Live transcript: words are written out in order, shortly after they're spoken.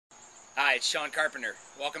Hi, it's Sean Carpenter.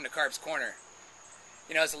 Welcome to Carp's Corner.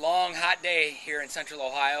 You know, it's a long, hot day here in central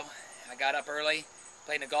Ohio. I got up early,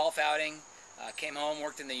 played in a golf outing, came home,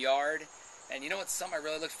 worked in the yard, and you know what's something I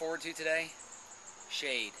really looked forward to today?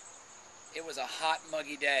 Shade. It was a hot,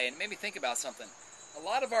 muggy day, and it made me think about something. A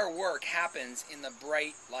lot of our work happens in the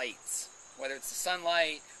bright lights, whether it's the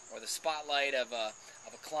sunlight or the spotlight of a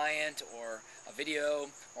client or a video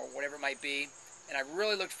or whatever it might be. And I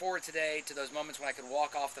really looked forward today to those moments when I could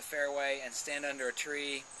walk off the fairway and stand under a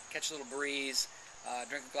tree, catch a little breeze,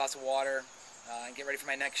 drink a glass of water, and get ready for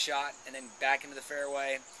my next shot, and then back into the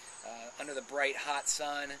fairway under the bright, hot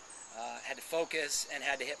sun. Had to focus and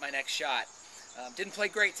had to hit my next shot. Didn't play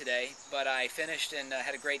great today, but I finished and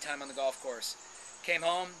had a great time on the golf course. Came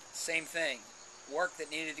home, same thing. Work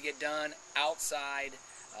that needed to get done outside,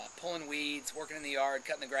 pulling weeds, working in the yard,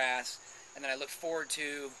 cutting the grass. And then I looked forward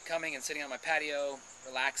to coming and sitting on my patio,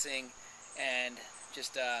 relaxing, and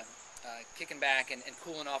just kicking back and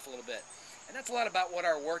cooling off a little bit. And that's a lot about what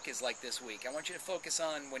our work is like this week. I want you to focus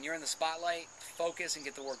on when you're in the spotlight, focus and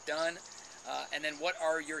get the work done. And then what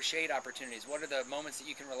are your shade opportunities? What are the moments that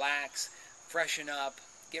you can relax, freshen up,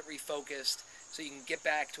 get refocused, so you can get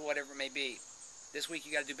back to whatever it may be. This week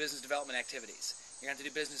you got to do business development activities. You're going to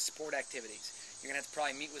have to do business support activities. You're going to have to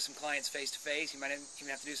probably meet with some clients face-to-face. You might even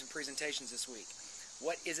have to do some presentations this week.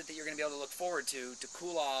 What is it that you're going to be able to look forward to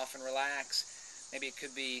cool off and relax? Maybe it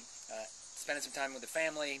could be spending some time with the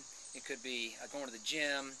family. It could be going to the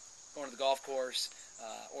gym, going to the golf course,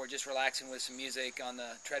 or just relaxing with some music on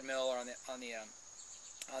the treadmill or on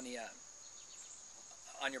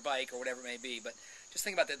your bike or whatever it may be. But just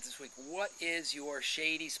think about that this week. What is your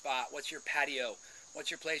shady spot? What's your patio? What's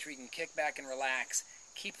your place where you can kick back and relax?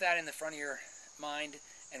 Keep that in the front of your mind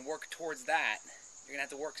and work towards that. You're going to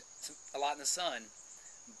have to work a lot in the sun,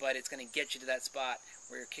 but it's going to get you to that spot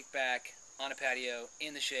where you're kicked back on a patio,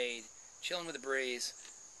 in the shade, chilling with the breeze,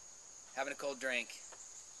 having a cold drink.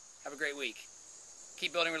 Have a great week.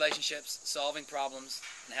 Keep building relationships, solving problems,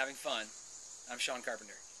 and having fun. I'm Sean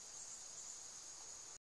Carpenter.